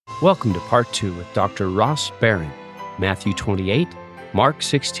Welcome to Part 2 with Dr. Ross Barron, Matthew 28, Mark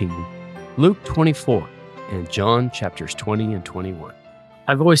 16, Luke 24, and John chapters 20 and 21.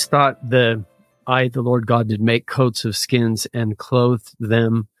 I've always thought the Lord God, did make coats of skins and clothe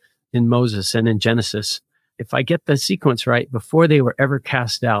them in Moses and in Genesis. If I get the sequence right, before they were ever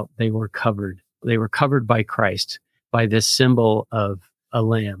cast out, they were covered. They were covered by Christ, by this symbol of a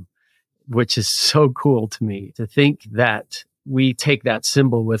lamb, which is so cool to me to think that we take that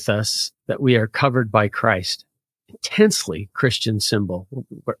symbol with us, that we are covered by Christ. Intensely Christian symbol.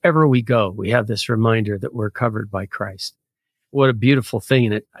 Wherever we go, we have this reminder that we're covered by Christ. What a beautiful thing.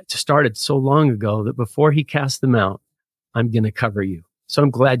 And it started so long ago that before he cast them out, I'm going to cover you. So I'm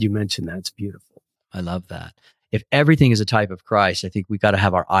glad you mentioned that. It's beautiful. I love that. If everything is a type of Christ, I think we got to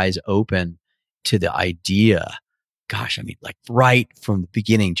have our eyes open to the idea. Gosh, I mean, like right from the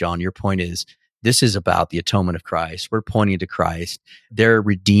beginning, John, your point is, this is about the atonement of Christ. We're pointing to Christ. They're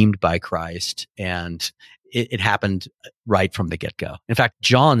redeemed by Christ. And it happened right from the get-go. In fact,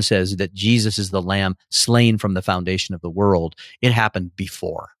 John says that Jesus is the lamb slain from the foundation of the world. It happened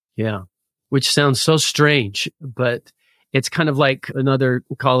before. Yeah, which sounds so strange, but it's kind of like another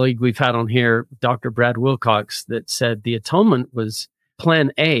colleague we've had on here, Dr. Brad Wilcox, that said the atonement was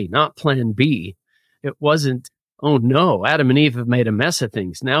plan A, not plan B. It wasn't, oh no, Adam and Eve have made a mess of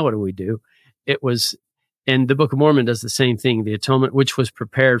things. Now what do we do? It was, and the Book of Mormon does the same thing, the atonement, which was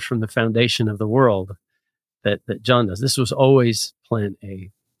prepared from the foundation of the world that John does. This was always plan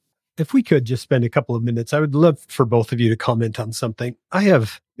A. If we could just spend a couple of minutes, I would love for both of you to comment on something. I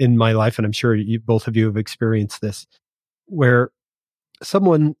have in my life, and I'm sure both of you have experienced this, where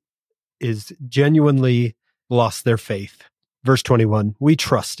someone is genuinely lost their faith. Verse 21, we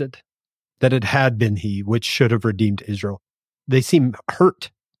trusted that it had been he which should have redeemed Israel. They seem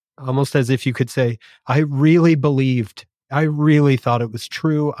hurt. Almost as if you could say, I really believed. I really thought it was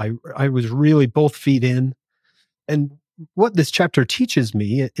true. I was really both feet in. And what this chapter teaches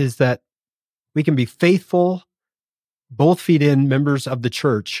me is that we can be faithful, both feet in members of the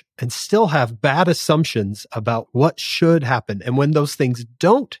church and still have bad assumptions about what should happen. And when those things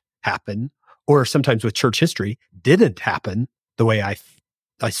don't happen, or sometimes with church history, didn't happen the way I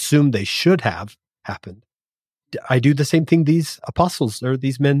assumed they should have happened, I do the same thing these apostles or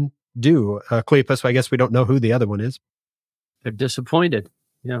these men do. Cleopas, I guess we don't know who the other one is. They're disappointed.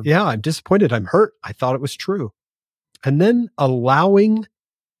 Yeah, I'm disappointed. I'm hurt. I thought it was true. And then allowing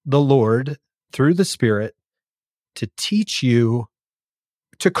the Lord through the Spirit to teach you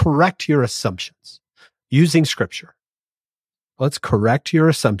to correct your assumptions using Scripture. Let's correct your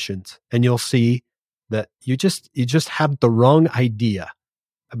assumptions, and you'll see that you just have the wrong idea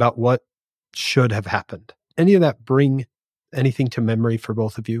about what should have happened. Any of that bring anything to memory for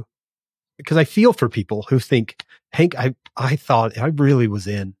both of you? Because I feel for people who think, Hank, I thought I really was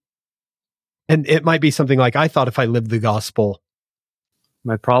in. And it might be something like, I thought if I lived the gospel,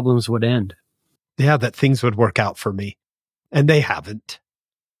 my problems would end. Yeah, that things would work out for me. And they haven't.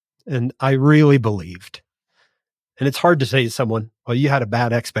 And I really believed. And it's hard to say to someone, well, you had a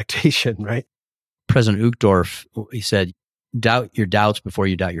bad expectation, right? President Uchtdorf, he said, doubt your doubts before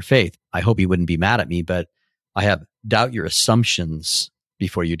you doubt your faith. I hope he wouldn't be mad at me, but I have doubt your assumptions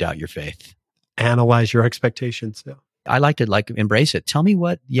before you doubt your faith. Analyze your expectations. Yeah. I like to embrace it. Tell me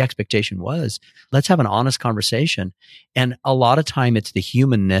what the expectation was. Let's have an honest conversation. And a lot of time it's the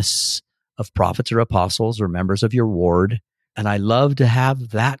humanness of prophets or apostles or members of your ward. And I love to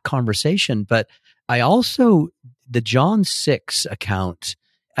have that conversation. But I also, the John 6 account,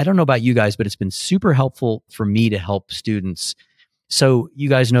 I don't know about you guys, but it's been super helpful for me to help students. So you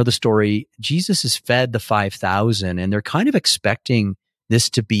guys know the story. Jesus has fed the 5,000 and they're kind of expecting this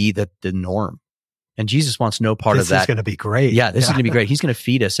to be the norm. And Jesus wants no part of that. This is going to be great. Yeah, this is going to be great. He's going to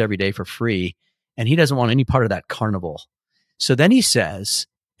feed us every day for free. And he doesn't want any part of that carnival. So then he says,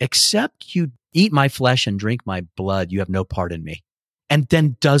 except you eat my flesh and drink my blood, you have no part in me. And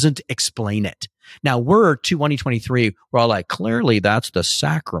then doesn't explain it. Now we're 2023, we're all like, clearly that's the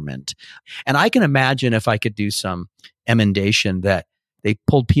sacrament. And I can imagine if I could do some emendation that they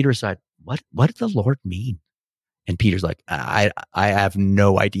pulled Peter aside. What did the Lord mean? And Peter's like, I have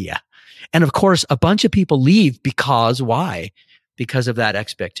no idea. And of course, a bunch of people leave because why? Because of that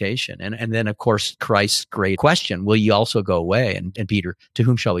expectation. And then of course, Christ's great question, will ye also go away? And Peter, to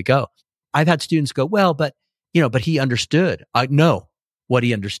whom shall we go? I've had students go, well, but he understood. No, what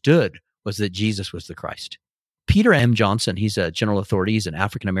he understood was that Jesus was the Christ. Peter M. Johnson, he's a general authority. He's an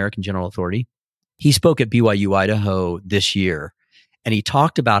African-American general authority. He spoke at BYU, Idaho this year. And he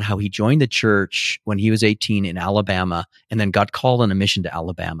talked about how he joined the church when he was 18 in Alabama and then got called on a mission to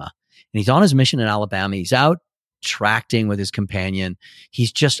Alabama. And he's on his mission in Alabama. He's out tracting with his companion.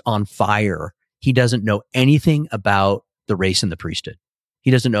 He's just on fire. He doesn't know anything about the race and the priesthood.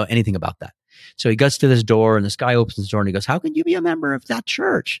 He doesn't know anything about that. So he goes to this door, and this guy opens the door and he goes, "How can you be a member of that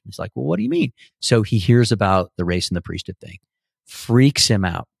church?" He's like, "Well, what do you mean?" So he hears about the race and the priesthood thing. Freaks him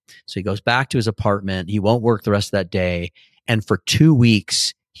out. So he goes back to his apartment. He won't work the rest of that day. And for 2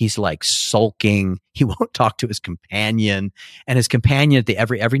 weeks, he's like sulking. He won't talk to his companion. And his companion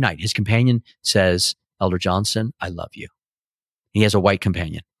every night, his companion says, "Elder Johnson, I love you." He has a white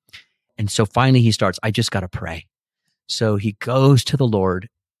companion. And so finally he starts, "I just got to pray." So he goes to the Lord.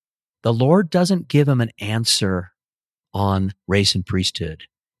 The Lord doesn't give him an answer on race and priesthood.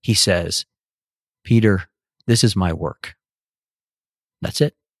 He says, "Peter, this is my work." That's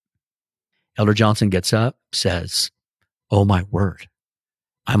it. Elder Johnson gets up, says, "Oh my word,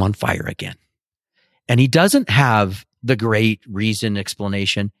 I'm on fire again." And he doesn't have the great reason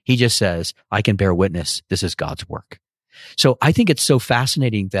explanation. He just says, "I can bear witness. This is God's work." So I think it's so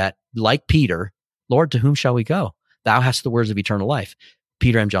fascinating that, like Peter, "Lord, to whom shall we go? Thou hast the words of eternal life."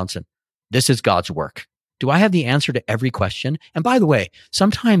 Peter M. Johnson, this is God's work. Do I have the answer to every question? And by the way,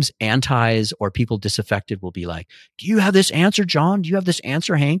 sometimes antis or people disaffected will be like, "Do you have this answer, John? Do you have this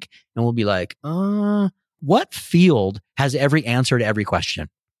answer, Hank?" And we'll be like, what field has every answer to every question?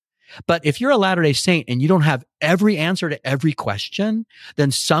 But if you're a Latter-day Saint and you don't have every answer to every question, then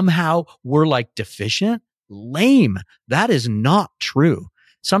somehow we're like deficient. Lame. That is not true.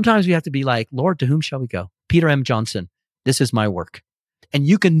 Sometimes we have to be like, "Lord, to whom shall we go?" Peter M. Johnson, this is my work. And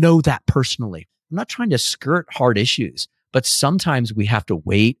you can know that personally. I'm not trying to skirt hard issues, but sometimes we have to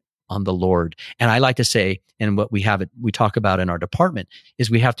wait on the Lord. And I like to say, and what we talk about in our department, is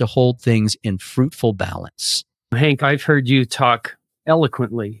we have to hold things in fruitful balance. Hank, I've heard you talk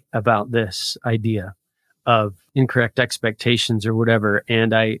eloquently about this idea of incorrect expectations or whatever.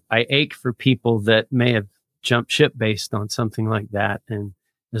 And I ache for people that may have jumped ship based on something like that. And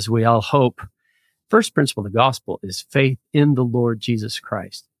as we all hope, first principle of the gospel is faith in the Lord Jesus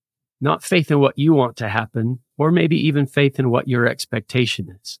Christ, not faith in what you want to happen, or maybe even faith in what your expectation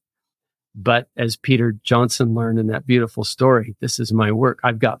is. But as Peter Johnson learned in that beautiful story, this is my work.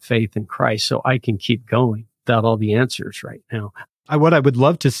 I've got faith in Christ, so I can keep going without all the answers right now. What I would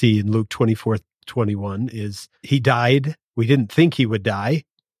love to see in Luke 24:21 is he died. We didn't think he would die,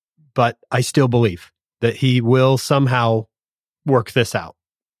 but I still believe that he will somehow work this out,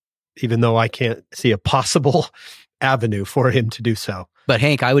 even though I can't see a possible avenue for him to do so. But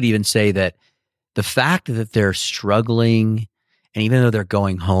Hank, I would even say that the fact that they're struggling, and even though they're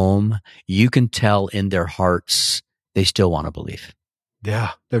going home, you can tell in their hearts they still want to believe.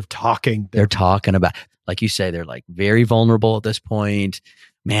 Yeah, they're talking. They're talking about, like you say, they're like very vulnerable at this point.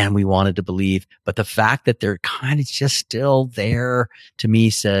 Man, we wanted to believe. But the fact that they're kind of just still there, to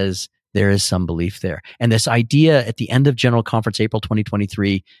me, says there is some belief there. And this idea at the end of General Conference, April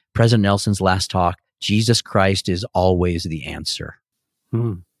 2023, President Nelson's last talk, Jesus Christ is always the answer.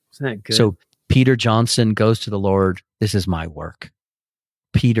 Isn't that good? So Peter Johnson goes to the Lord, "This is my work."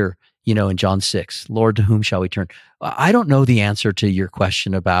 Peter, in John 6, "Lord, to whom shall we turn?" I don't know the answer to your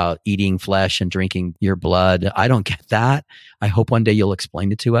question about eating flesh and drinking your blood. I don't get that. I hope one day you'll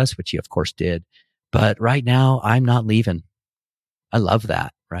explain it to us, which you of course did. But right now, I'm not leaving. I love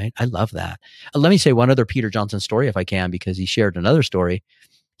that, right? I love that. Let me say one other Peter Johnson story if I can, because he shared another story.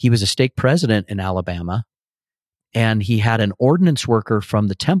 He was a stake president in Alabama, and he had an ordinance worker from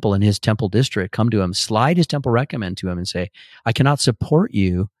the temple in his temple district come to him, slide his temple recommend to him and say, "I cannot support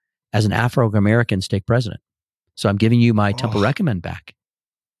you as an Afro-American stake president. So I'm giving you my temple recommend back."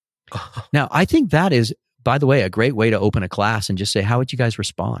 Now, I think that is, by the way, a great way to open a class and just say, how would you guys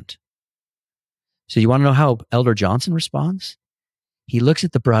respond? So you want to know how Elder Johnson responds? He looks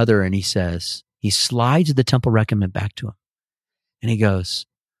at the brother and he says, he slides the temple recommend back to him. And he goes,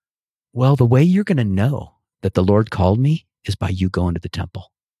 "Well, the way you're going to know that the Lord called me is by you going to the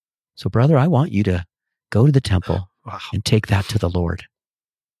temple. So brother, I want you to go to the temple and take that to the Lord."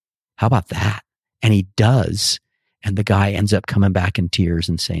 How about that? And he does. And the guy ends up coming back in tears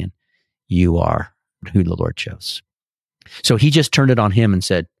and saying, "You are who the Lord chose." So he just turned it on him and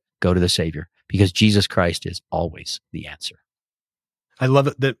said, go to the Savior, because Jesus Christ is always the answer. I love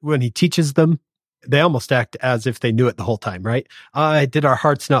it that when he teaches them, they almost act as if they knew it the whole time, right? Did our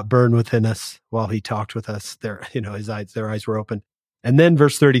hearts not burn within us while he talked with us? Their eyes were open. And then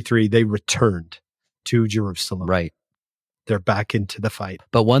verse 33, they returned to Jerusalem. Right. They're back into the fight.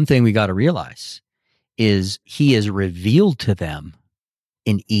 But one thing we got to realize is he is revealed to them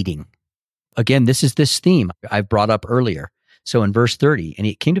in eating. Again, this is this theme I brought up earlier. So in verse 30, "And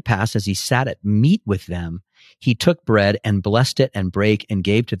it came to pass as he sat at meat with them, he took bread and blessed it and brake and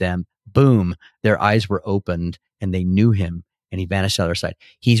gave to them, boom, their eyes were opened and they knew him and he vanished out of their sight.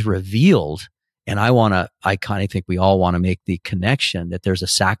 He's revealed. And I kind of think we all want to make the connection that there's a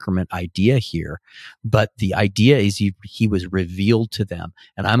sacrament idea here, but the idea is he was revealed to them.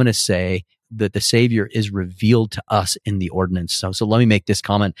 And I'm going to say that the Savior is revealed to us in the ordinance. So let me make this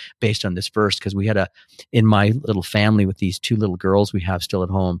comment based on this verse, because we had in my little family with these 2 little girls we have still at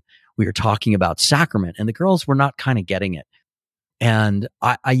home, we were talking about sacrament and the girls were not kind of getting it. And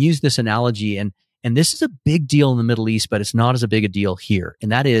I use this analogy and this is a big deal in the Middle East, but it's not as a big a deal here.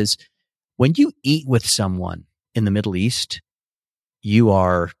 And that is, when you eat with someone in the Middle East, you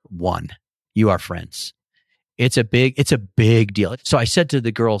are one. You are friends. It's a big deal. So I said to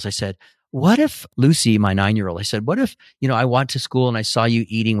the girls, I said, what if Lucy, my 9-year-old, I said, what if, I went to school and I saw you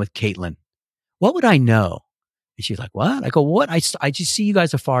eating with Caitlin? What would I know? And she's like, what? I go, what? I just see you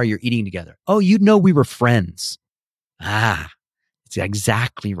guys afar. You're eating together. Oh, you'd know we were friends. It's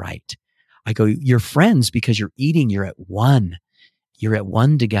exactly right. I go, you're friends because you're eating. You're at one. You're at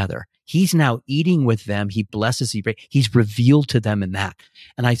one together. He's now eating with them. He blesses, he's revealed to them in that.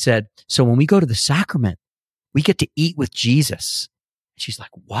 And I said, so when we go to the sacrament, we get to eat with Jesus. She's like,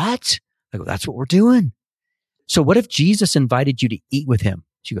 what? I go, that's what we're doing. So what if Jesus invited you to eat with him?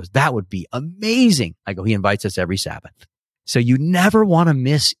 She goes, that would be amazing. I go, he invites us every Sabbath. So you never want to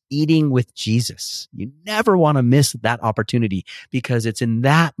miss eating with Jesus. You never want to miss that opportunity, because it's in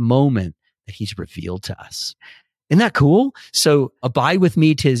that moment that he's revealed to us. Isn't that cool? So abide with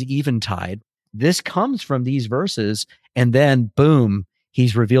me 'tis eventide. This comes from these verses, and then boom,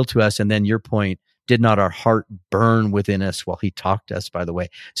 he's revealed to us. And then your point, did not our heart burn within us while he talked to us, by the way?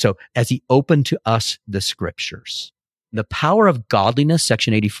 So as he opened to us the scriptures, the power of godliness,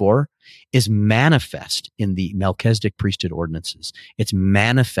 section 84, is manifest in the Melchizedek priesthood ordinances. It's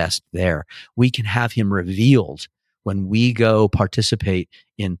manifest there. We can have him revealed when we go participate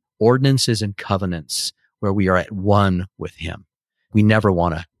in ordinances and covenants where we are at one with him. We never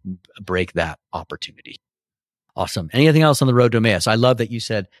want to break that opportunity. Awesome. Anything else on the road to Emmaus? I love that you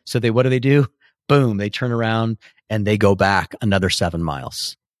said, so what do? Boom, they turn around and they go back another 7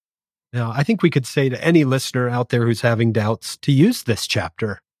 miles. Now, I think we could say to any listener out there who's having doubts to use this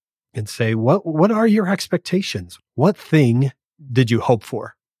chapter and say, what are your expectations? What thing did you hope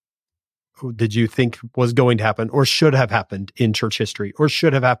for? Did you think was going to happen or should have happened in church history or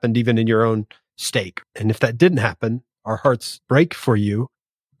should have happened even in your own stake? And if that didn't happen, our hearts break for you,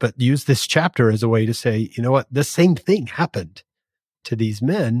 but use this chapter as a way to say, you know what, the same thing happened to these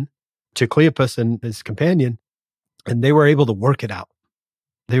men, to Cleopas and his companion, and they were able to work it out.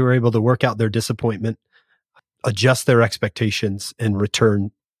 They were able to work out their disappointment, adjust their expectations, and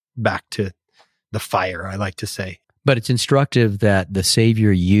return back to the fire, I like to say. But it's instructive that the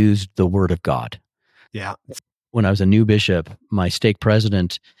Savior used the word of God. Yeah. When I was a new bishop, my stake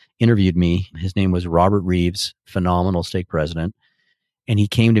president interviewed me. His name was Robert Reeves, phenomenal stake president. And he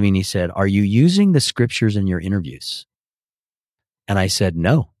came to me and he said, are you using the scriptures in your interviews? And I said,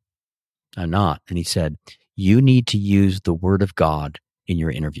 no, I'm not. And he said, you need to use the word of God in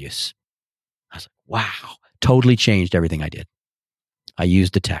your interviews. I was like, wow, totally changed everything I did. I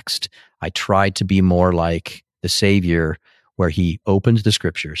used the text. I tried to be more like the Savior, where he opens the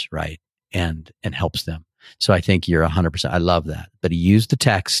scriptures, right? And helps them. So I think you're 100%. I love that. But he used the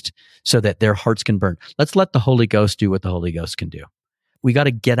text so that their hearts can burn. Let's let the Holy Ghost do what the Holy Ghost can do. We got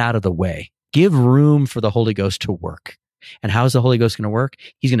to get out of the way. Give room for the Holy Ghost to work. And how is the Holy Ghost going to work?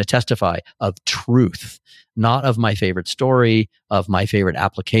 He's going to testify of truth, not of my favorite story, of my favorite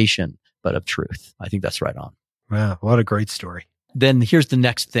application, but of truth. I think that's right on. Wow, what a great story. Then here's the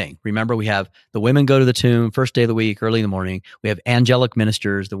next thing. Remember, we have the women go to the tomb, first day of the week, early in the morning. We have angelic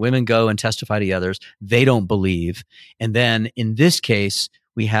ministers. The women go and testify to the others. They don't believe. And then in this case,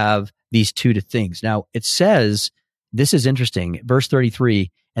 we have these 2 things. Now, it says, this is interesting, verse 33,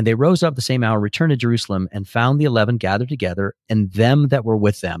 and they rose up the same hour, returned to Jerusalem, and found the 11 gathered together, and them that were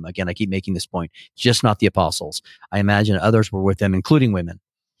with them. Again, I keep making this point, just not the apostles. I imagine others were with them, including women,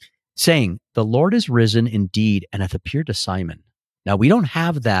 saying, the Lord is risen indeed and hath appeared to Simon. Now, we don't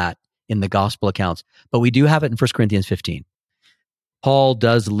have that in the gospel accounts, but we do have it in 1 Corinthians 15. Paul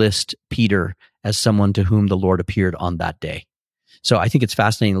does list Peter as someone to whom the Lord appeared on that day. So I think it's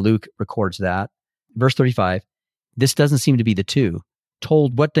fascinating. Luke records that. Verse 35, this doesn't seem to be the 2.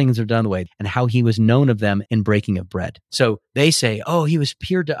 Told what things are done away and how he was known of them in breaking of bread. So they say, oh, he was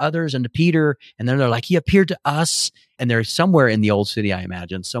appeared to others and to Peter. And then they're like, he appeared to us. And they're somewhere in the old city, I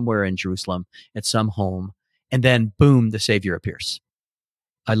imagine, somewhere in Jerusalem at some home. And then boom, the Savior appears.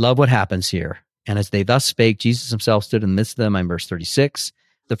 I love what happens here. And as they thus spake, Jesus himself stood in the midst of them. I'm verse 36.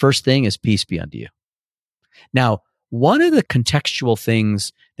 The first thing is peace be unto you. Now, one of the contextual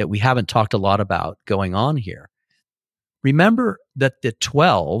things that we haven't talked a lot about going on here, remember that the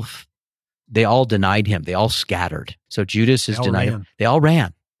 12, they all denied him. They all scattered. So Judas is denied him. They all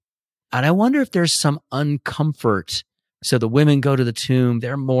ran. And I wonder if there's some uncomfort. So the women go to the tomb,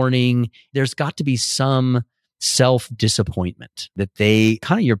 they're mourning. There's got to be some self-disappointment that they,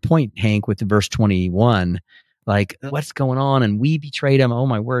 kind of your point, Hank, with the verse 21, like, what's going on? And we betrayed him. Oh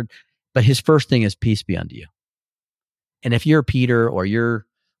my word. But his first thing is, peace be unto you. And if you're Peter or you're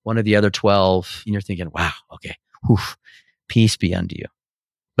one of the other 12 and you're thinking, wow, okay, whew, peace be unto you.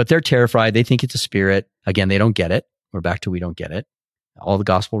 But they're terrified. They think it's a spirit. Again, they don't get it. We're back to we don't get it. All the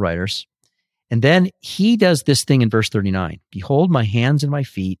gospel writers. And then he does this thing in verse 39. Behold my hands and my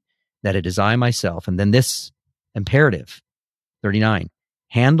feet, that it is I myself. And then this imperative, 39.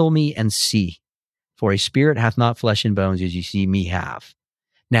 Handle me and see, for a spirit hath not flesh and bones as you see me have.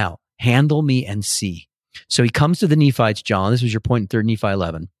 Now, handle me and see. So he comes to the Nephites, John. This was your point in 3 Nephi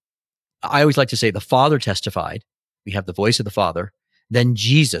 11. I always like to say the Father testified. We have the voice of the Father. Then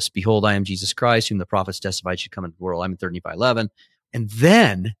Jesus, behold, I am Jesus Christ, whom the prophets testified should come into the world. I'm in 3 Nephi 11. And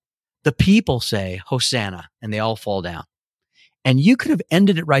then the people say, Hosanna, and they all fall down. And you could have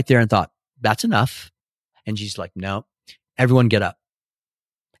ended it right there and thought, that's enough. And Jesus like, no, everyone get up.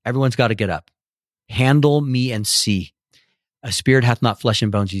 Everyone's got to get up. Handle me and see. A spirit hath not flesh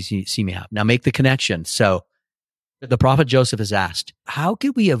and bones, you see me have. Now make the connection. So the prophet Joseph is asked, how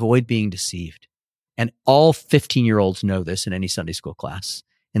could we avoid being deceived? And all 15-year-olds know this in any Sunday school class.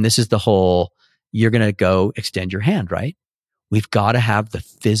 And this is the whole, you're going to go extend your hand, right? We've got to have the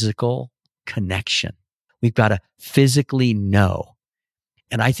physical connection. We've got to physically know.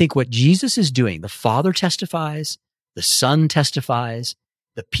 And I think what Jesus is doing, the Father testifies, the Son testifies,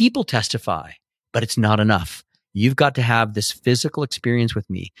 the people testify, but it's not enough. You've got to have this physical experience with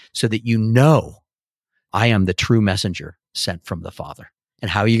me so that you know I am the true messenger sent from the Father. And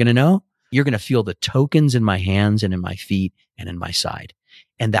how are you going to know? You're going to feel the tokens in my hands and in my feet and in my side.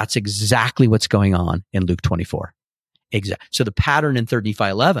 And that's exactly what's going on in Luke 24. Exactly. So the pattern in 3 Nephi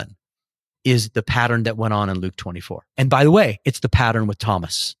 11 is the pattern that went on in Luke 24. And by the way, it's the pattern with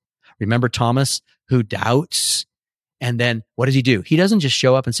Thomas. Remember Thomas who doubts? And then what does he do? He doesn't just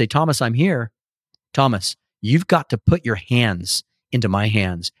show up and say, Thomas, I'm here. Thomas, you've got to put your hands into my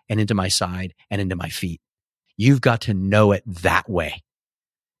hands and into my side and into my feet. You've got to know it that way.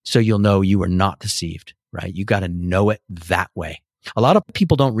 So you'll know you are not deceived, right? You got to know it that way. A lot of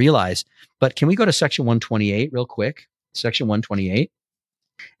people don't realize, but can we go to section 128 real quick? Section 128.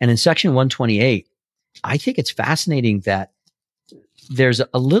 And in section 128, I think it's fascinating that there's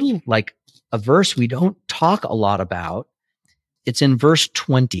a little like a verse we don't talk a lot about. It's in verse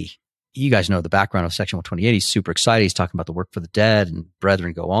 20. You guys know the background of section 128. He's super excited. He's talking about the work for the dead and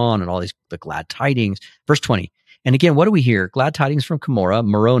brethren go on and all these, the glad tidings. Verse 20. And again, what do we hear? Glad tidings from Cumorah,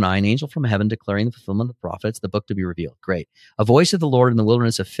 Moroni, an angel from heaven declaring the fulfillment of the prophets, the book to be revealed. Great. A voice of the Lord in the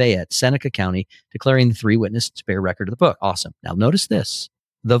wilderness of Fayette, Seneca County, declaring the 3 witnesses to bear record of the book. Awesome. Now notice this.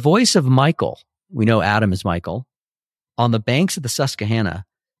 The voice of Michael, we know Adam is Michael, on the banks of the Susquehanna,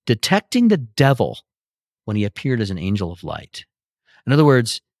 detecting the devil when he appeared as an angel of light. In other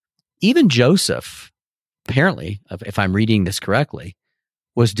words, even Joseph, apparently, if I'm reading this correctly,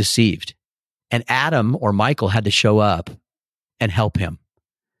 was deceived. And Adam or Michael had to show up and help him.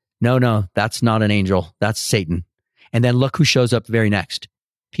 No, that's not an angel. That's Satan. And then look who shows up very next.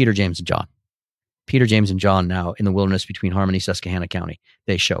 Peter, James, and John. Peter, James, and John now in the wilderness between Harmony, Susquehanna County.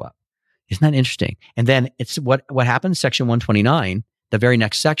 They show up. Isn't that interesting? And then it's what happens, section 129, the very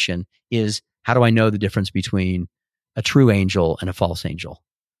next section is, how do I know the difference between a true angel and a false angel?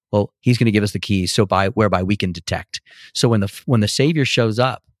 Well, he's going to give us the keys whereby we can detect. So when the Savior shows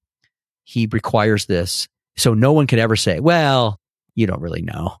up, he requires this. So no one could ever say, well, you don't really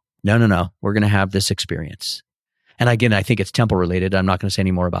know. No. We're going to have this experience. And again, I think it's temple related. I'm not going to say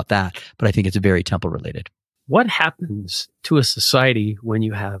any more about that, but I think it's very temple related. What happens to a society when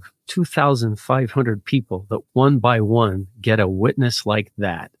you have 2,500 people that one by one get a witness like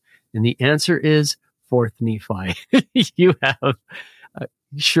that? And the answer is 4th Nephi. You have,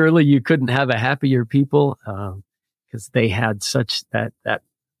 surely you couldn't have a happier people because they had such that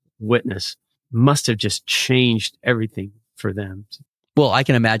witness must have just changed everything for them. Well, I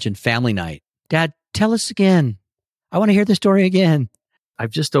can imagine family night. Dad, tell us again. I want to hear the story again.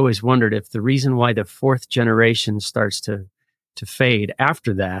 I've just always wondered if the reason why the 4th generation starts to fade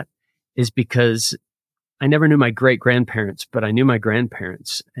after that is because I never knew my great-grandparents, but I knew my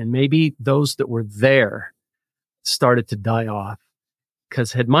grandparents. And maybe those that were there started to die off.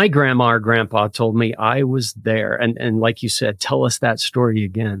 Because had my grandma or grandpa told me I was there, and like you said, tell us that story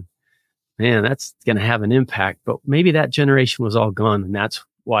again, man, that's going to have an impact. But maybe that generation was all gone, and that's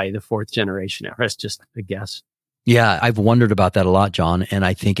why the fourth generation. That's just a guess. Yeah, I've wondered about that a lot, John. And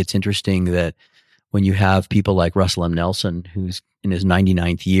I think it's interesting that when you have people like Russell M. Nelson, who's in his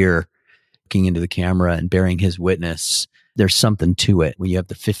 99th year, looking into the camera and bearing his witness, there's something to it. When you have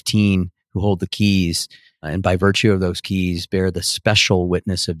the 15 who hold the keys, and by virtue of those keys, bear the special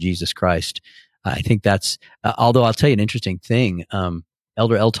witness of Jesus Christ. I think that's, although I'll tell you an interesting thing.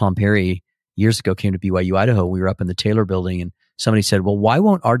 Elder L. Tom Perry years ago came to BYU, Idaho. We were up in the Taylor building and somebody said, well, why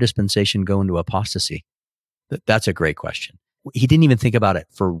won't our dispensation go into apostasy? That's a great question. He didn't even think about it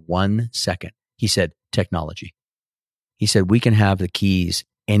for 1 second. He said, technology. He said, we can have the keys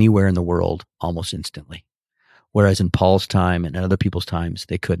anywhere in the world almost instantly. Whereas in Paul's time and other people's times,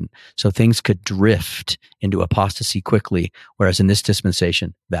 they couldn't. So things could drift into apostasy quickly. Whereas in this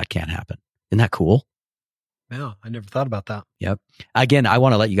dispensation, that can't happen. Isn't that cool? Yeah, I never thought about that. Yep. Again, I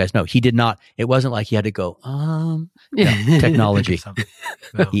want to let you guys know, he did not, it wasn't like he had to go, technology.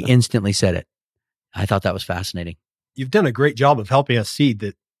 No. He instantly said it. I thought that was fascinating. You've done a great job of helping us see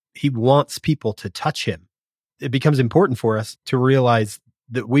that he wants people to touch him. It becomes important for us to realize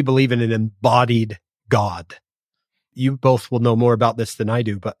that we believe in an embodied God. You both will know more about this than I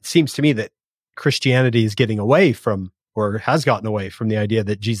do, but it seems to me that Christianity is getting away from, or has gotten away from, the idea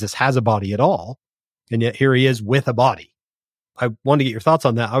that Jesus has a body at all. And yet here he is with a body. I want to get your thoughts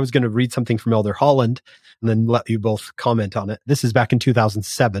on that. I was going to read something from Elder Holland and then let you both comment on it. This is back in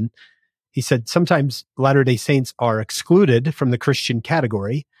 2007. He said, sometimes Latter-day Saints are excluded from the Christian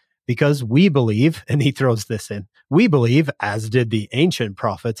category because we believe, and he throws this in, we believe, as did the ancient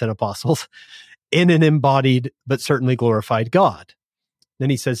prophets and apostles, in an embodied but certainly glorified God. Then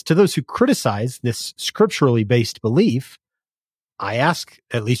he says, to those who criticize this scripturally based belief, I ask,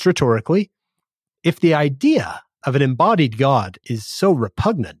 at least rhetorically, if the idea of an embodied God is so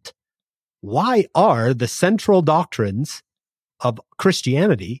repugnant, why are the central doctrines of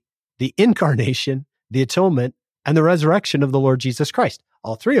Christianity the incarnation, the atonement, and the resurrection of the Lord Jesus Christ,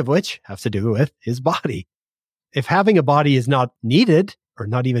 all three of which have to do with his body? If having a body is not needed or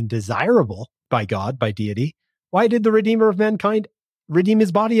not even desirable by God, by deity, why did the Redeemer of mankind redeem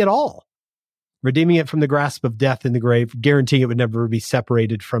his body at all? Redeeming it from the grasp of death in the grave, guaranteeing it would never be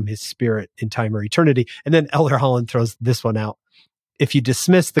separated from his spirit in time or eternity. And then Elder Holland throws this one out. If you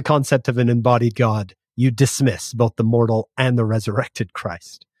dismiss the concept of an embodied God, you dismiss both the mortal and the resurrected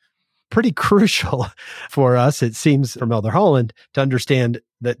Christ. Pretty crucial for us, it seems, from Elder Holland to understand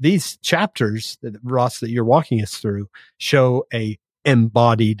that these chapters, Ross, that you're walking us through, show a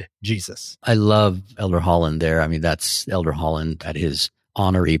embodied Jesus. I love Elder Holland there. I mean, that's Elder Holland at his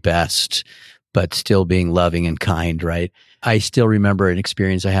honorary best, but still being loving and kind, right? I still remember an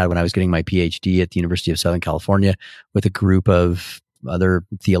experience I had when I was getting my PhD at the University of Southern California with a group of other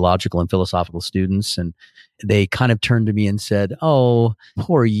theological and philosophical students. And they kind of turned to me and said, oh,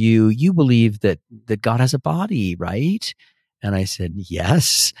 poor you. You believe that God has a body, right? And I said,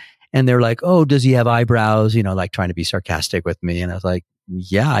 yes. And they're like, oh, does he have eyebrows? You know, like trying to be sarcastic with me. And I was like,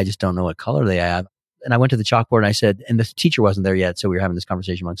 yeah, I just don't know what color they have. And I went to the chalkboard and I said, and the teacher wasn't there yet. So we were having this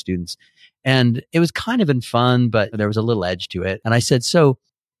conversation among students. And it was kind of in fun, but there was a little edge to it. And I said, so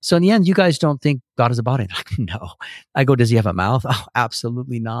in the end, you guys don't think God is a body? Like, no. I go, does he have a mouth? Oh,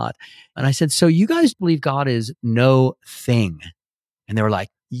 absolutely not. And I said, so you guys believe God is no thing? And they were like,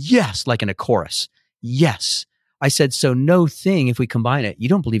 yes, like in a chorus. Yes. I said, so no thing, if we combine it, you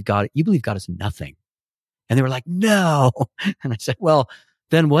don't believe God, you believe God is nothing. And they were like, no. And I said, well,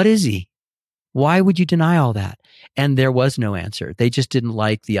 then what is he? Why would you deny all that? And there was no answer. They just didn't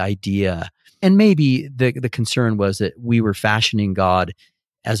like the idea. And maybe the concern was that we were fashioning God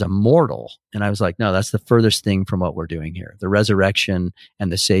as a mortal. And I was like, no, that's the furthest thing from what we're doing here. The resurrection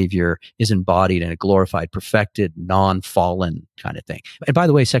and the Savior is embodied in a glorified, perfected, non-fallen kind of thing. And by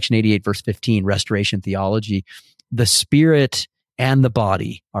the way, section 88, verse 15, restoration theology, the spirit and the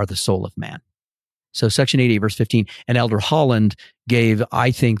body are the soul of man. So section 88, verse 15, and Elder Holland gave,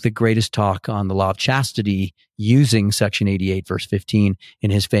 I think, the greatest talk on the law of chastity using section 88, verse 15 in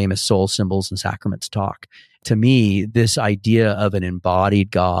his famous Soul, Symbols, and Sacraments talk. To me, this idea of an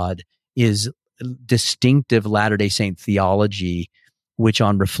embodied God is distinctive Latter-day Saint theology, which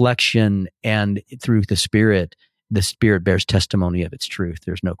on reflection and through the Spirit bears testimony of its truth.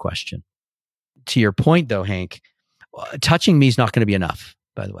 There's no question. To your point, though, Hank, touching me is not going to be enough,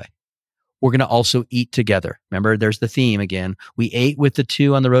 by the way. We're going to also eat together. Remember, there's the theme again. We ate with the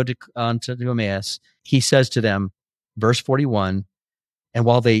two on the road to Emmaus. He says to them, verse 41, and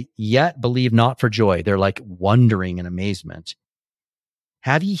while they yet believe not for joy, they're like wondering in amazement.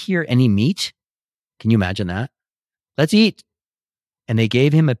 Have ye here any meat? Can you imagine that? Let's eat. And they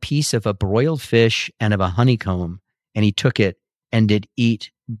gave him a piece of a broiled fish and of a honeycomb, and he took it and did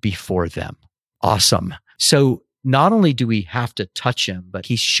eat before them. Awesome. So not only do we have to touch him, but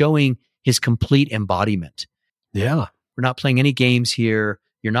he's showing his complete embodiment. Yeah. We're not playing any games here.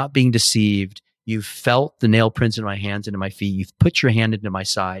 You're not being deceived. You've felt the nail prints in my hands and in my feet. You've put your hand into my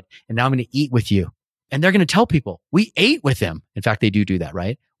side, and now I'm going to eat with you. And they're going to tell people, we ate with him. In fact, they do that,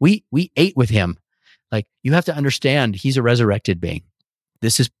 right? We ate with him. Like, you have to understand, he's a resurrected being.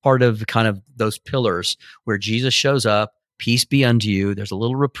 This is part of kind of those pillars where Jesus shows up, peace be unto you. There's a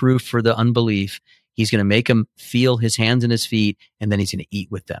little reproof for the unbelief. He's going to make them feel his hands and his feet, and then he's going to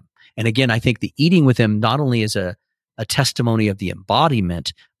eat with them. And again, I think the eating with him not only is a testimony of the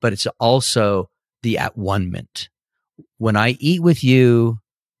embodiment, but it's also the at one-ment. When I eat with you,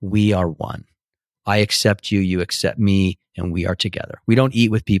 we are one. I accept you, you accept me, and we are together. We don't eat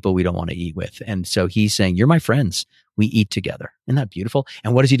with people we don't want to eat with. And so he's saying, you're my friends. We eat together. Isn't that beautiful?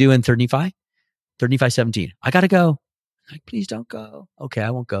 And what does he do in 35:17? I got to go. Like, please don't go. Okay, I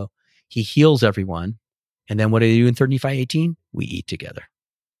won't go. He heals everyone. And then what do they do in 35:18? We eat together.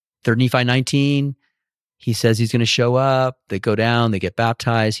 35:19, he says he's going to show up. They go down, they get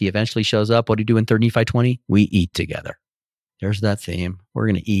baptized. He eventually shows up. What do you do in 35:20? We eat together. There's that theme. We're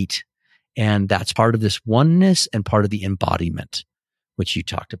going to eat. And that's part of this oneness and part of the embodiment, which you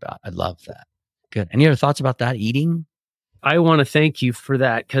talked about. I love that. Good. Any other thoughts about that, eating? I want to thank you for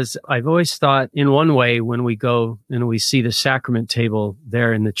that, because I've always thought, in one way, when we go and we see the sacrament table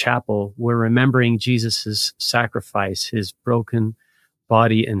there in the chapel, we're remembering Jesus's sacrifice, his broken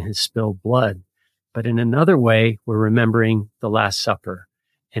body and his spilled blood. But in another way, we're remembering the Last Supper,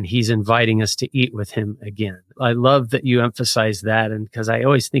 and he's inviting us to eat with him again. I love that you emphasize that, and because I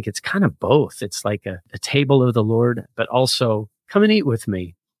always think it's kind of both. It's like a table of the Lord, but also come and eat with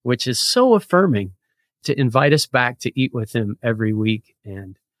me, which is so affirming to invite us back to eat with him every week.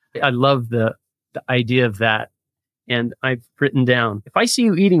 And I love the idea of that. And I've written down, if I see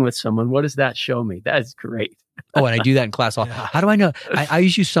you eating with someone, what does that show me? That is great. Oh, and I do that in class. How do I know? I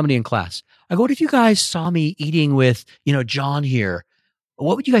use somebody in class. I go, what if you guys saw me eating with, John here?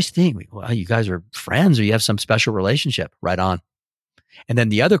 What would you guys think? Well, you guys are friends, or you have some special relationship. Right on. And then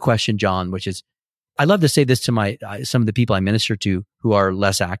the other question, John, which is, I love to say this to some of the people I minister to who are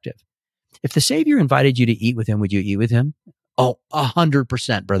less active. If the Savior invited you to eat with him, would you eat with him? Oh,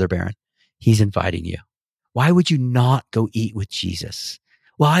 100%, Brother Barron. He's inviting you. Why would you not go eat with Jesus?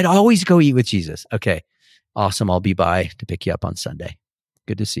 Well, I'd always go eat with Jesus. Okay, awesome. I'll be by to pick you up on Sunday.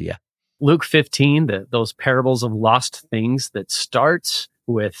 Good to see you. Luke 15, those parables of lost things that starts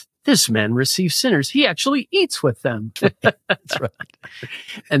with, this man receives sinners. He actually eats with them. That's right.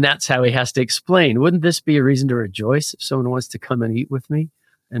 And that's how he has to explain. Wouldn't this be a reason to rejoice if someone wants to come and eat with me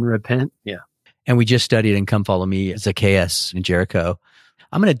and repent? Yeah. And we just studied in Come Follow Me, Zacchaeus in Jericho.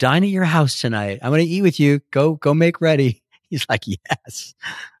 I'm going to dine at your house tonight. I'm going to eat with you. Go make ready. He's like, yes.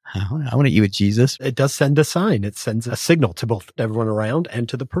 I want to eat with Jesus. It does send a sign. It sends a signal to both everyone around and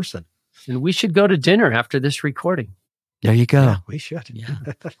to the person. And we should go to dinner after this recording. There you go. Yeah, we should. Yeah.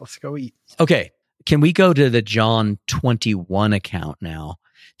 Let's go eat. Okay. Can we go to the John 21 account now?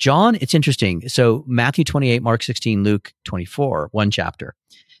 John, it's interesting. So Matthew 28, Mark 16, Luke 24, one chapter.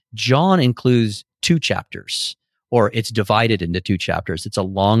 John includes two chapters, or it's divided into two chapters. It's a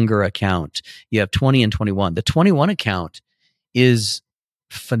longer account. You have 20 and 21. The 21 account is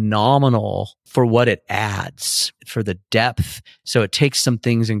phenomenal for what it adds, for the depth. So it takes some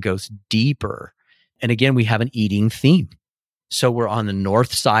things and goes deeper. And again, we have an eating theme. So we're on the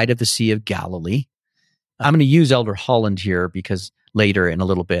north side of the Sea of Galilee. I'm going to use Elder Holland here because later in a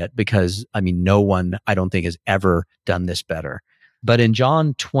little bit, because no one, I don't think, has ever done this better. But in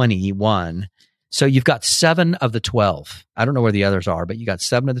John 21, so you've got 7 of the 12. I don't know where the others are, but you got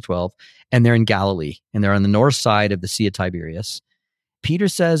 7 of the 12, and they're in Galilee, and they're on the north side of the Sea of Tiberias. Peter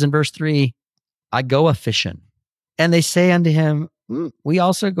says in verse 3, I go a-fishing. And they say unto him, we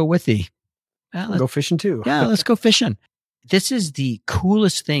also go with thee. Well, go fishing too. Yeah, let's go fishing. This is the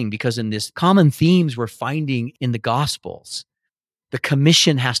coolest thing, because in this common themes we're finding in the Gospels, the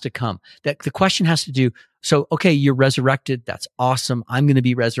commission has to come. That the question has to do, so, okay, you're resurrected. That's awesome. I'm going to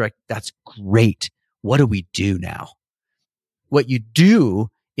be resurrected. That's great. What do we do now? What you do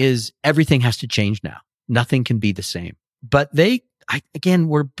is everything has to change now. Nothing can be the same. But again,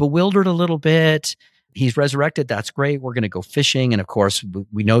 we're bewildered a little bit. He's resurrected. That's great. We're going to go fishing. And of course,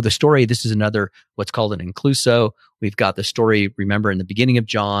 we know the story. This is another, what's called an incluso. We've got the story, remember, in the beginning of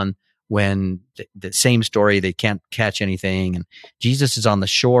John, when the same story, they can't catch anything. And Jesus is on the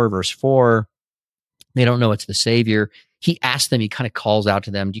shore, verse 4. They don't know it's the Savior. He asks them, he kind of calls out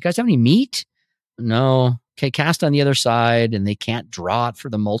to them, do you guys have any meat? No. Okay, cast on the other side, and they can't draw it for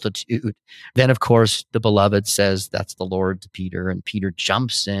the multitude. Then, of course, the beloved says, that's the Lord to Peter, and Peter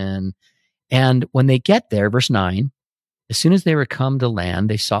jumps in. And when they get there, verse 9, as soon as they were come to land,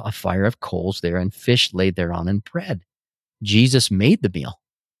 they saw a fire of coals there and fish laid thereon and bread. Jesus made the meal.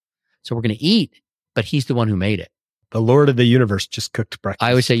 So we're going to eat, but he's the one who made it. The Lord of the universe just cooked breakfast.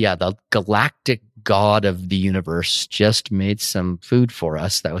 I would say, yeah, the galactic God of the universe just made some food for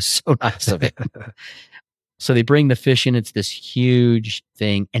us. That was so nice of him. So they bring the fish in. It's this huge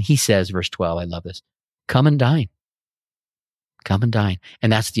thing. And he says, verse 12, I love this, come and dine. Come and dine.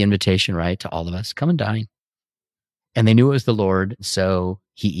 And that's the invitation, right, to all of us. Come and dine. And they knew it was the Lord, so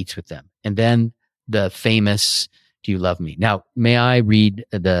he eats with them. And then the famous, do you love me? Now, may I read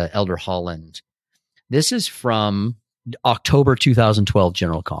the Elder Holland? This is from October 2012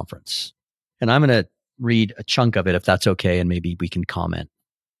 General Conference. And I'm going to read a chunk of it, if that's okay, and maybe we can comment.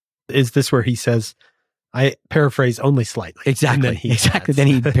 Is this where he says, I paraphrase only slightly? Exactly. Then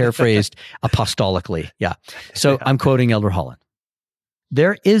he paraphrased apostolically. Yeah. So I'm quoting Elder Holland.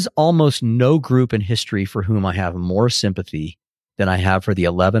 There is almost no group in history for whom I have more sympathy than I have for the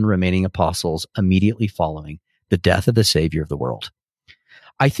 11 remaining apostles immediately following the death of the Savior of the world.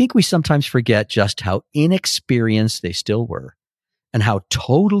 I think we sometimes forget just how inexperienced they still were and how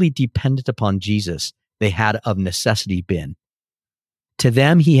totally dependent upon Jesus they had of necessity been. To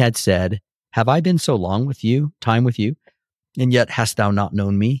them he had said, have I been so long with you, time with you, and yet hast thou not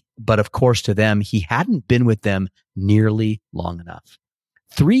known me? But of course to them he hadn't been with them nearly long enough.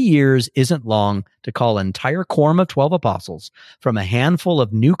 3 years isn't long to call an entire quorum of 12 apostles from a handful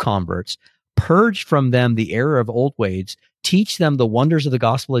of new converts, purge from them the error of old ways, teach them the wonders of the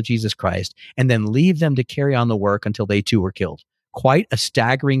gospel of Jesus Christ, and then leave them to carry on the work until they too were killed. Quite a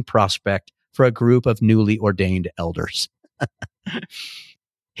staggering prospect for a group of newly ordained elders.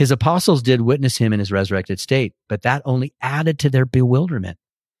 His apostles did witness him in his resurrected state, but that only added to their bewilderment,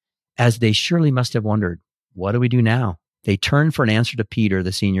 as they surely must have wondered, what do we do now? They turned for an answer to Peter,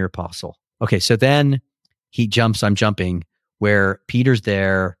 the senior apostle. Okay, so then he jumps, I'm jumping, where Peter's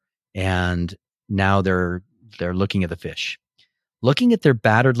there, and now they're looking at the fish. Looking at their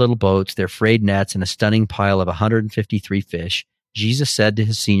battered little boats, their frayed nets, and a stunning pile of 153 fish, Jesus said to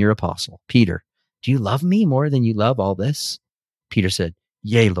his senior apostle, Peter, do you love me more than you love all this? Peter said,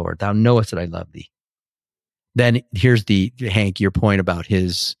 yea, Lord, thou knowest that I love thee. Then here's Hank, your point about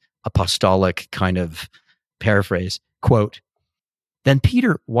his apostolic kind of paraphrase. Quote, then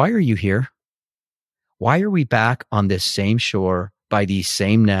Peter, why are you here? Why are we back on this same shore by these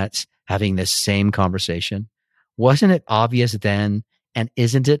same nets having this same conversation? Wasn't it obvious then, and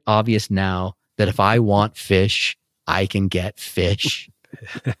isn't it obvious now, that if I want fish, I can get fish?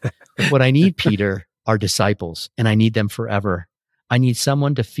 What I need, Peter, are disciples, and I need them forever. I need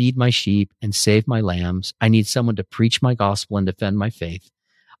someone to feed my sheep and save my lambs. I need someone to preach my gospel and defend my faith.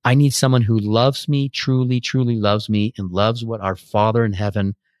 I need someone who loves me, truly, truly loves me, and loves what our Father in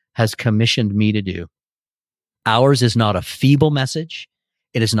heaven has commissioned me to do. Ours is not a feeble message.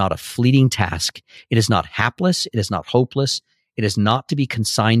 It is not a fleeting task. It is not hapless. It is not hopeless. It is not to be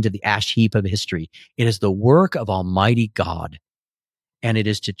consigned to the ash heap of history. It is the work of Almighty God, and it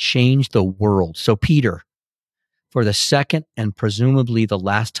is to change the world. So Peter, for the second and presumably the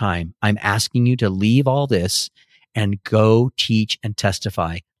last time, I'm asking you to leave all this and go teach and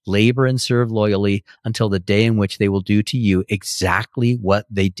testify, labor and serve loyally until the day in which they will do to you exactly what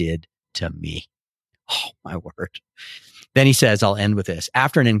they did to me. Oh, my word. Then he says, I'll end with this.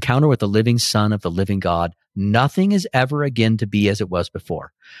 After an encounter with the living Son of the living God, nothing is ever again to be as it was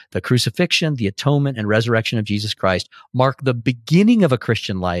before. The crucifixion, the atonement, and resurrection of Jesus Christ mark the beginning of a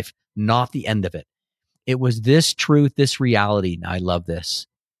Christian life, not the end of it. It was this truth, this reality, and I love this,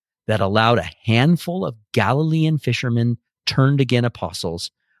 that allowed a handful of Galilean fishermen turned again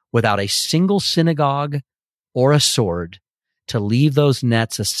apostles without a single synagogue or a sword to leave those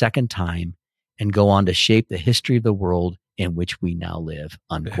nets a second time and go on to shape the history of the world in which we now live,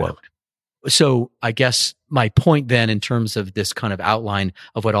 unquote. Yeah. So I guess my point then, in terms of this kind of outline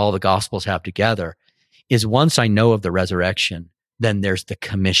of what all the Gospels have together, is once I know of the resurrection, then there's the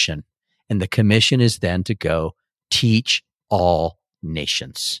commission. And the commission is then to go teach all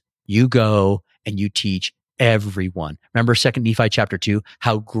nations. You go and you teach everyone. Remember 2 Nephi chapter 2,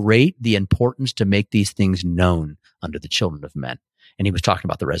 how great the importance to make these things known unto the children of men. And he was talking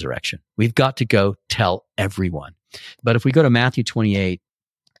about the resurrection. We've got to go tell everyone. But if we go to Matthew 28,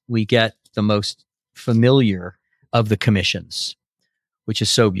 we get the most familiar of the commissions, which is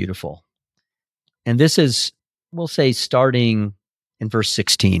so beautiful. And this is, we'll say, starting in verse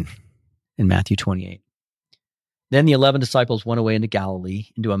 16 in Matthew 28. Then the 11 disciples went away into Galilee,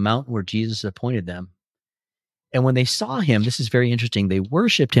 into a mountain where Jesus appointed them. And when they saw him, this is very interesting, they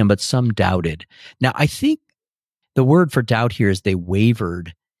worshiped him, but some doubted. Now, I think the word for doubt here is they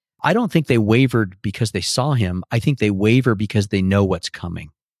wavered. I don't think they wavered because they saw him. I think they waver because they know what's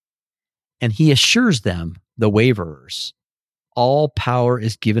coming. And he assures them, the waverers, all power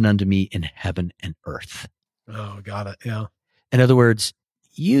is given unto me in heaven and earth. Oh, got it. Yeah. In other words,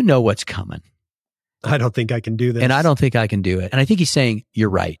 you know what's coming. I don't think I can do this. And I don't think I can do it. And I think he's saying, you're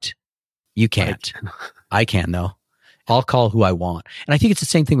right. You can't. I can, though. I'll call who I want. And I think it's the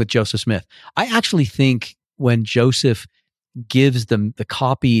same thing with Joseph Smith. I actually think when Joseph gives them the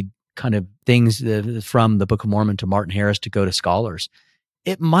copied kind of things from the Book of Mormon to Martin Harris to go to scholars,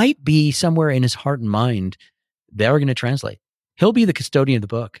 it might be somewhere in his heart and mind, they're going to translate. He'll be the custodian of the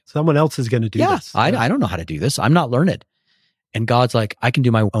book. Someone else is going to do this. I don't know how to do this. I'm not learned. And God's like, I can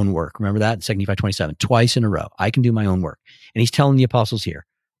do my own work. Remember that? 2 Nephi 27, twice in a row. I can do my own work. And he's telling the apostles here,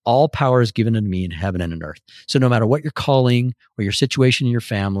 all power is given unto me in heaven and on earth. So no matter what your calling or your situation in your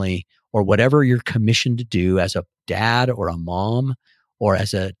family or whatever you're commissioned to do as a dad or a mom or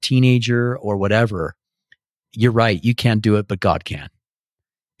as a teenager or whatever, you're right. You can't do it, but God can.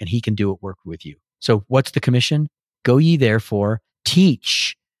 And he can do it, work with you. So what's the commission? Go ye therefore,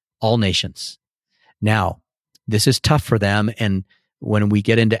 teach all nations. Now, this is tough for them. And when we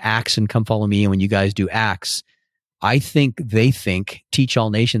get into Acts and Come Follow Me, and when you guys do Acts, I think they think teach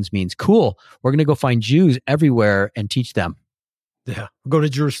all nations means, cool, we're going to go find Jews everywhere and teach them. Yeah. Go to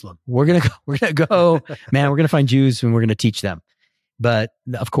Jerusalem. We're going to go, man, we're going to find Jews and we're going to teach them. But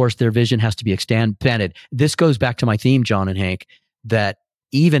of course, their vision has to be expanded. This goes back to my theme, John and Hank, that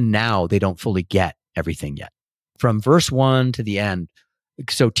even now they don't fully get everything yet. From verse 1 to the end.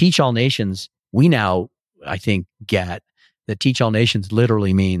 So teach all nations, we now, I think, get that teach all nations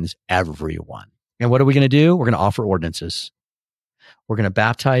literally means everyone. And what are we going to do? We're going to offer ordinances. We're going to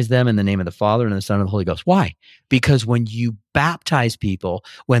baptize them in the name of the Father and the Son and the Holy Ghost. Why? Because when you baptize people,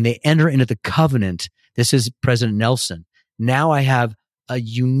 when they enter into the covenant, this is President Nelson. Now I have a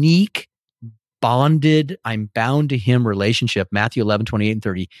unique bonded, I'm bound to him relationship. Matthew 11, 28 and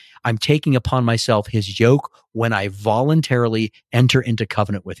 30. I'm taking upon myself his yoke when I voluntarily enter into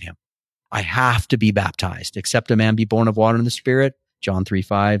covenant with him. I have to be baptized. Except a man be born of water and the Spirit. John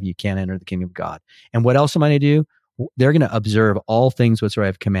 3:5, you can't enter the kingdom of God. And what else am I going to do? They're going to observe all things whatsoever I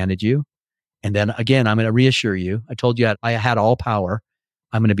have commanded you. And then again, I'm going to reassure you. I told you I had all power.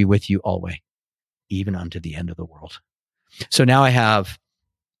 I'm going to be with you always, even unto the end of the world. So now I have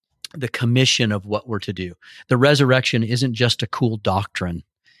the commission of what we're to do. The resurrection isn't just a cool doctrine.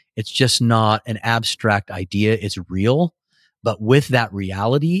 It's just not an abstract idea. It's real. But with that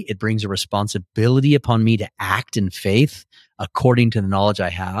reality, it brings a responsibility upon me to act in faith according to the knowledge I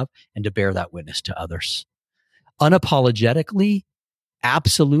have and to bear that witness to others. Unapologetically,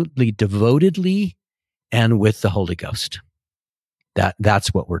 absolutely devotedly, and with the Holy Ghost.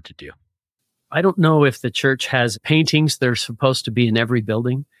 That's what we're to do. I don't know if the church has paintings. They're supposed to be in every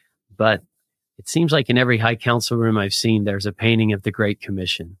building, but it seems like in every high council room I've seen, there's a painting of the Great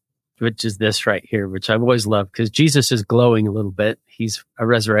Commission, which is this right here, which I've always loved because Jesus is glowing a little bit. He's a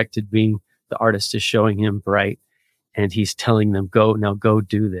resurrected being. The artist is showing him bright and he's telling them, go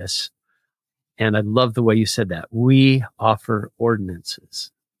do this. And I love the way you said that. We offer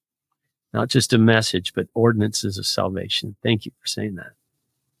ordinances, not just a message, but ordinances of salvation. Thank you for saying that.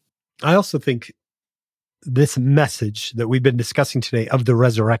 I also think this message that we've been discussing today of the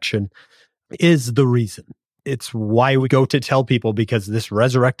resurrection is the reason. It's why we go to tell people, because this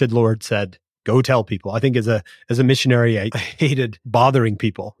resurrected Lord said, go tell people. I think as a missionary, I hated bothering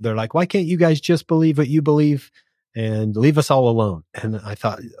people. They're like, why can't you guys just believe what you believe and leave us all alone? And I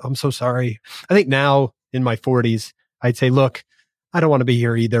thought, I'm so sorry. I think now in my 40s, I'd say, look, I don't want to be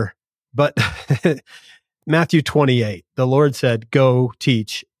here either. But Matthew 28, the Lord said, go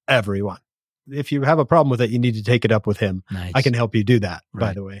teach everyone. If you have a problem with it, you need to take it up with him. Nice. I can help you do that,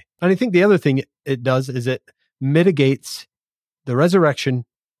 by the way. And I think the other thing it does is it mitigates the resurrection.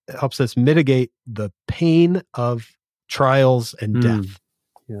 It helps us mitigate the pain of trials and death.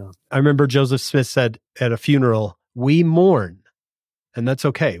 Yeah. I remember Joseph Smith said at a funeral, we mourn, and that's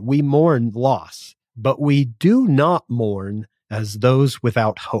okay. We mourn loss, but we do not mourn as those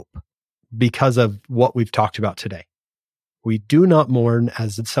without hope because of what we've talked about today. We do not mourn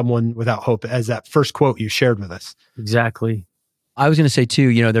as someone without hope, as that first quote you shared with us. Exactly. I was going to say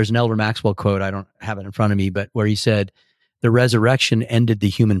too, there's an Elder Maxwell quote. I don't have it in front of me, but where he said, the resurrection ended the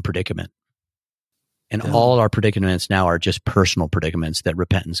human predicament. And all our predicaments now are just personal predicaments that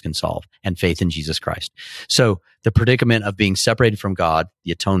repentance can solve and faith in Jesus Christ. So the predicament of being separated from God,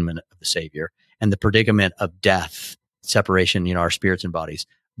 the atonement of the Savior, and the predicament of death, separation, our spirits and bodies,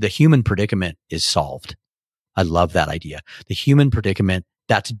 the human predicament is solved. I love that idea. The human predicament,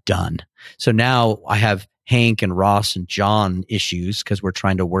 that's done. So now I have Hank and Ross and John issues because we're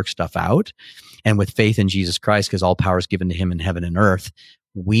trying to work stuff out. And with faith in Jesus Christ, because all power is given to him in heaven and earth,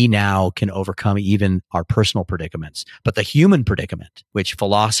 we now can overcome even our personal predicaments. But the human predicament, which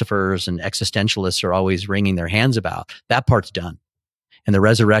philosophers and existentialists are always wringing their hands about, that part's done. And the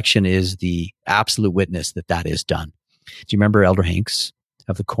resurrection is the absolute witness that that is done. Do you remember Elder Hanks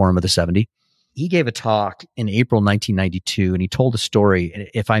of the Quorum of the 70? He gave a talk in April 1992, and he told a story.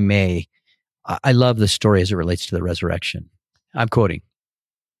 If I may, I love this story as it relates to the resurrection. I'm quoting,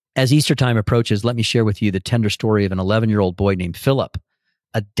 "As Easter time approaches, let me share with you the tender story of an 11-year-old boy named Philip,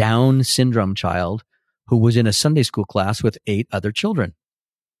 a Down syndrome child who was in a Sunday school class with 8 other children.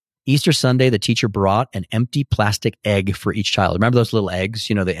 Easter Sunday, the teacher brought an empty plastic egg for each child." Remember those little eggs?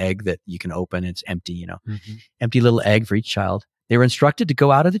 You know, the egg that you can open, it's empty, empty little egg for each child. They were instructed to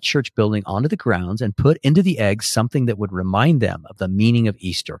go out of the church building onto the grounds and put into the egg something that would remind them of the meaning of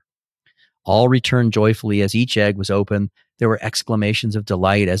Easter. All returned joyfully. As each egg was opened, there were exclamations of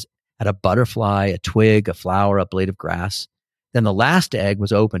delight as at a butterfly, a twig, a flower, a blade of grass. Then the last egg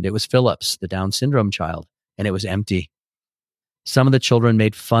was opened. It was Philip's, the Down syndrome child, and it was empty. Some of the children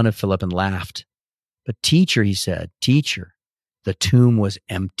made fun of Philip and laughed. "But teacher," he said, "teacher, the tomb was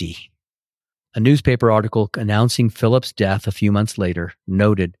empty." A newspaper article announcing Philip's death a few months later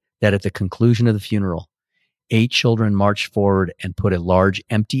noted that at the conclusion of the funeral, 8 children marched forward and put a large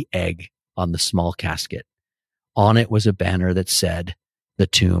empty egg on the small casket. On it was a banner that said, "The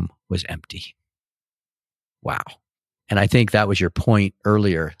tomb was empty." Wow. And I think that was your point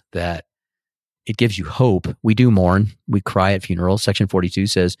earlier, that it gives you hope. We do mourn. We cry at funerals. Section 42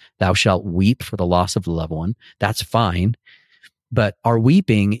 says, "Thou shalt weep for the loss of the loved one." That's fine. But our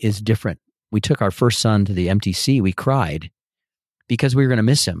weeping is different. We took our first son to the MTC. We cried because we were going to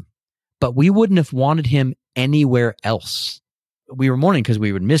miss him. But we wouldn't have wanted him anywhere else. We were mourning because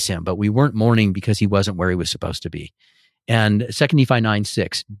we would miss him, but we weren't mourning because he wasn't where he was supposed to be. And 2 Nephi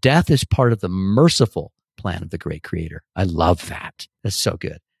 9:6, death is part of the merciful plan of the great creator. I love that. That's so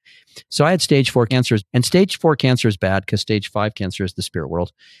good. So I had stage 4 cancers, and stage 4 cancer is bad because stage 5 cancer is the spirit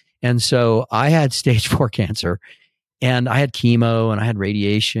world. And so I had stage 4 cancer, and I had chemo, and I had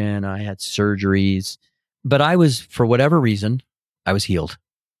radiation, I had surgeries, but I was, for whatever reason, I was healed.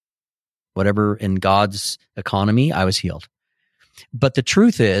 Whatever, in God's economy, I was healed. But the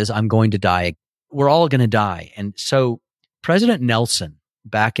truth is, I'm going to die. We're all going to die. And so President Nelson,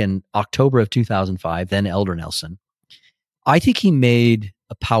 back in October of 2005, then Elder Nelson, I think he made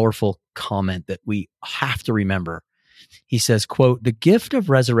a powerful comment that we have to remember. He says, quote, "The gift of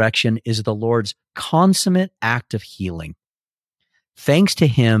resurrection is the Lord's consummate act of healing. Thanks to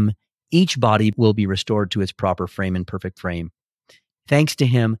him, each body will be restored to its proper frame and perfect frame. Thanks to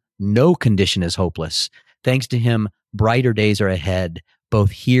him, no condition is hopeless. Thanks to him, brighter days are ahead,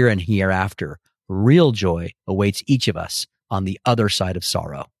 both here and hereafter. Real joy awaits each of us on the other side of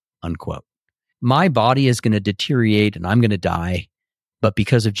sorrow," unquote. My body is going to deteriorate and I'm going to die, but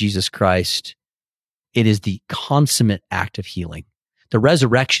because of Jesus Christ, it is the consummate act of healing. The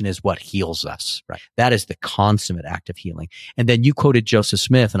resurrection is what heals us, right? That is the consummate act of healing. And then you quoted Joseph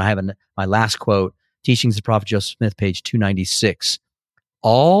Smith, and I have my last quote, Teachings of the Prophet Joseph Smith, page 296.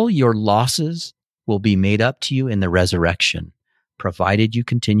 "All your losses will be made up to you in the resurrection, provided you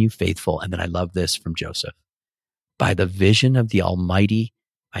continue faithful." And then I love this from Joseph. "By the vision of the Almighty,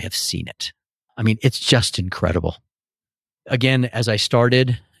 I have seen it." I mean, it's just incredible. Again, as I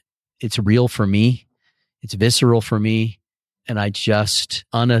started, it's real for me. It's visceral for me. And I just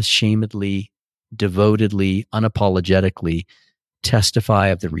unashamedly, devotedly, unapologetically testify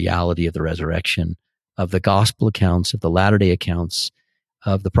of the reality of the resurrection, of the gospel accounts, of the Latter-day accounts,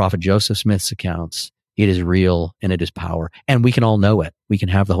 of the prophet Joseph Smith's accounts. It is real and it is power. And we can all know it. We can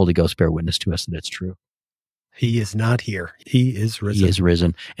have the Holy Ghost bear witness to us that it's true. He is not here. He is risen. He is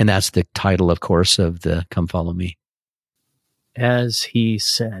risen. And that's the title, of course, of the Come Follow Me. As he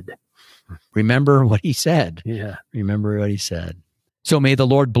said. Remember what he said. Yeah. Remember what he said. So may the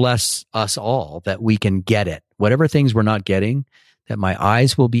Lord bless us all that we can get it. Whatever things we're not getting, that my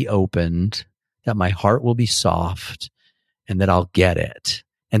eyes will be opened, that my heart will be soft, and that I'll get it.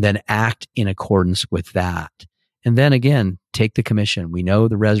 And then act in accordance with that. And then again, take the commission. We know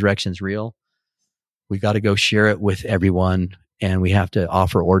the resurrection is real. We got to go share it with everyone. And we have to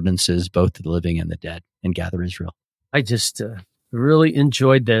offer ordinances both to the living and the dead and gather Israel. I just really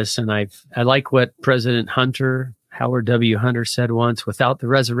enjoyed this. And I like what President Howard W. Hunter said once, without the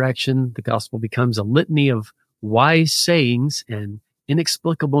resurrection, the gospel becomes a litany of wise sayings and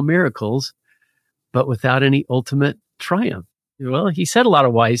inexplicable miracles, but without any ultimate triumph. Well, he said a lot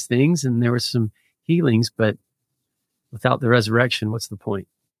of wise things, and there was some healings, but without the resurrection, what's the point?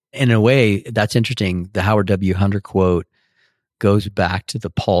 In a way, that's interesting. The Howard W. Hunter quote goes back to the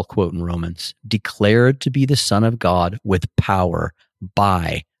Paul quote in Romans, declared to be the Son of God with power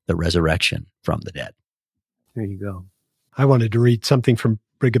by the resurrection from the dead. There you go. I wanted to read something from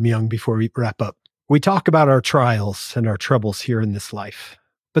Brigham Young before we wrap up. We talk about our trials and our troubles here in this life,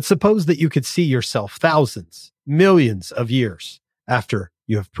 but suppose that you could see yourself thousands, millions of years after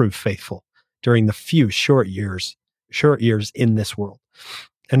you have proved faithful during the few short years in this world,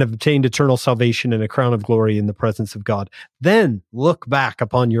 and have obtained eternal salvation and a crown of glory in the presence of God. Then look back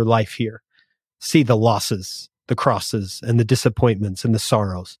upon your life here. See the losses, the crosses, and the disappointments and the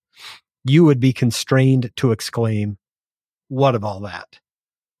sorrows. You would be constrained to exclaim, what of all that?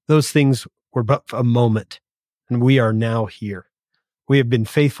 Those things were but a moment, and we are now here. We have been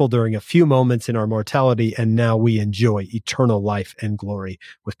faithful during a few moments in our mortality, and now we enjoy eternal life and glory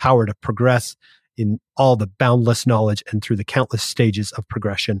with power to progress in all the boundless knowledge and through the countless stages of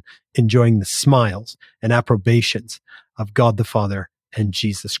progression, enjoying the smiles and approbations of God the Father and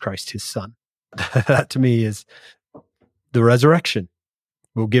Jesus Christ, his Son. That to me is the resurrection.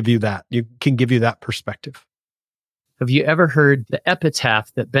 Will give you that. You can give you that perspective. Have you ever heard the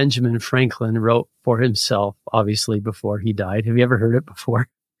epitaph that Benjamin Franklin wrote for himself, obviously before he died? Have you ever heard it before?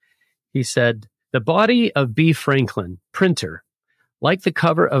 He said, "The body of B. Franklin, printer, like the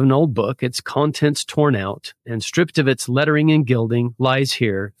cover of an old book, its contents torn out and stripped of its lettering and gilding, lies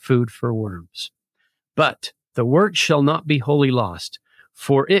here, food for worms. But the work shall not be wholly lost,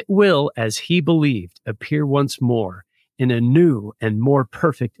 for it will, as he believed, appear once more in a new and more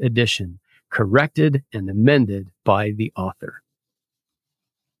perfect edition, corrected and amended by the author."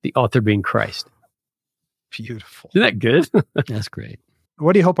 The author being Christ. Beautiful. Isn't that good? That's great.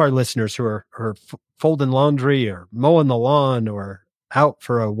 What do you hope our listeners who are folding laundry or mowing the lawn or out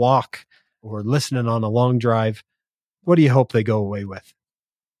for a walk or listening on a long drive, what do you hope they go away with?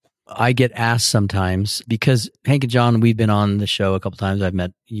 I get asked sometimes because Hank and John, we've been on the show a couple times. I've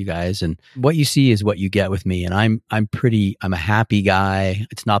met you guys, and what you see is what you get with me. And I'm a happy guy.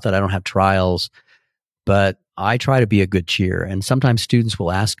 It's not that I don't have trials, but I try to be a good cheer. And sometimes students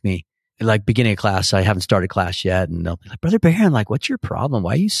will ask me, like beginning of class, I haven't started class yet. And they'll be like, "Brother Barron, like, what's your problem?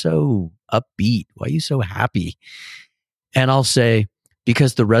 Why are you so upbeat? Why are you so happy?" And I'll say,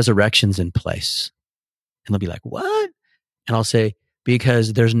 "Because the resurrection's in place." And they'll be like, "What?" And I'll say,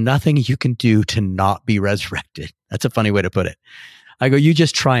 "Because there's nothing you can do to not be resurrected." That's a funny way to put it. I go, "You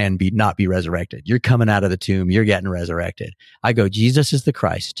just try and not be resurrected. You're coming out of the tomb. You're getting resurrected." I go, "Jesus is the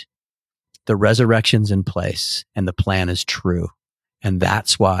Christ. The resurrection's in place and the plan is true." And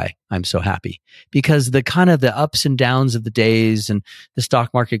that's why I'm so happy, because the kind of the ups and downs of the days, and the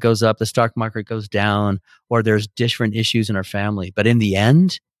stock market goes up, the stock market goes down, or there's different issues in our family. But in the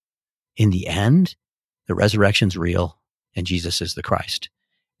end, the resurrection's real. And Jesus is the Christ.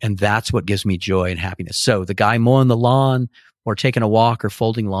 And that's what gives me joy and happiness. So the guy mowing the lawn or taking a walk or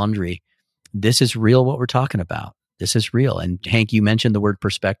folding laundry, this is real what we're talking about. This is real. And Hank, you mentioned the word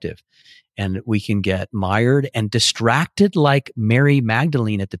perspective. And we can get mired and distracted like Mary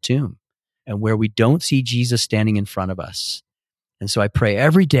Magdalene at the tomb, and where we don't see Jesus standing in front of us. And so I pray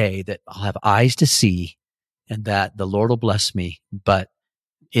every day that I'll have eyes to see and that the Lord will bless me. But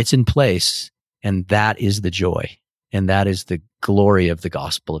it's in place, and that is the joy. And that is the glory of the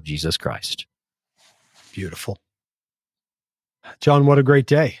gospel of Jesus Christ. Beautiful. John, what a great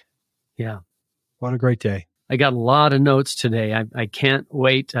day. Yeah. What a great day. I got a lot of notes today. I can't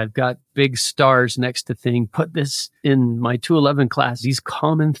wait. I've got big stars next to thing. Put this in my 211 class, these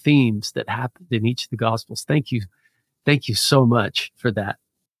common themes that happened in each of the gospels. Thank you. Thank you so much for that.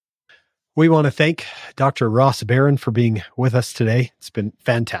 We want to thank Dr. Ross Barron for being with us today. It's been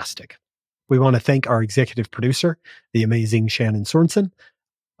fantastic. We want to thank our executive producer, the amazing Shannon Sorensen,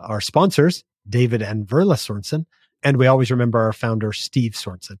 our sponsors, David and Verla Sorensen, and we always remember our founder, Steve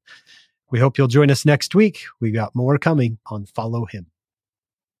Sorensen. We hope you'll join us next week. We got more coming on Follow Him.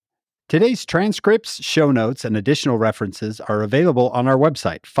 Today's transcripts, show notes, and additional references are available on our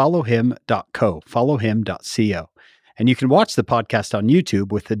website, followhim.co, followhim.co. And you can watch the podcast on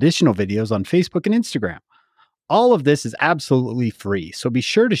YouTube with additional videos on Facebook and Instagram. All of this is absolutely free, so be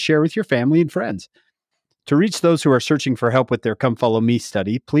sure to share with your family and friends. To reach those who are searching for help with their Come Follow Me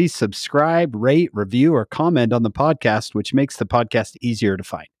study, please subscribe, rate, review, or comment on the podcast, which makes the podcast easier to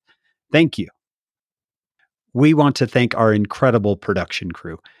find. Thank you. We want to thank our incredible production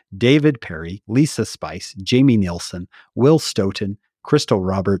crew, David Perry, Lisa Spice, Jamie Nielsen, Will Stoughton, Crystal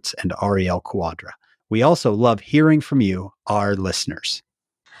Roberts, and Ariel Quadra. We also love hearing from you, our listeners.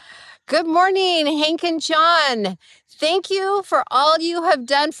 Good morning, Hank and John. Thank you for all you have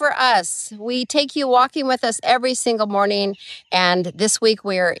done for us. We take you walking with us every single morning, and this week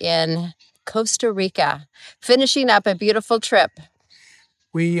we're in Costa Rica, finishing up a beautiful trip.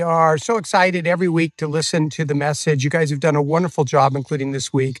 We are so excited every week to listen to the message. You guys have done a wonderful job, including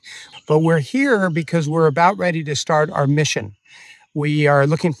this week. But we're here because we're about ready to start our mission. We are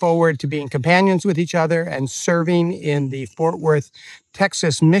looking forward to being companions with each other and serving in the Fort Worth,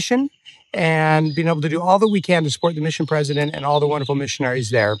 Texas mission, and being able to do all that we can to support the mission president and all the wonderful missionaries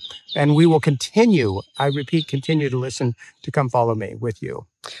there. And we will continue, I repeat, continue to listen to Come Follow Me with you.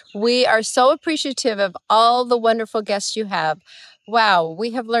 We are so appreciative of all the wonderful guests you have. Wow,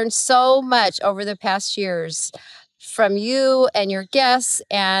 we have learned so much over the past years from you and your guests,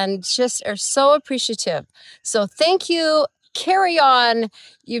 and just are so appreciative. So thank you. Carry on.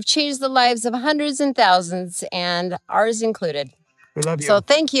 You've changed the lives of hundreds and thousands, and ours included. We love you. So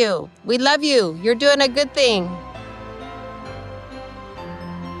thank you. We love you. You're doing a good thing.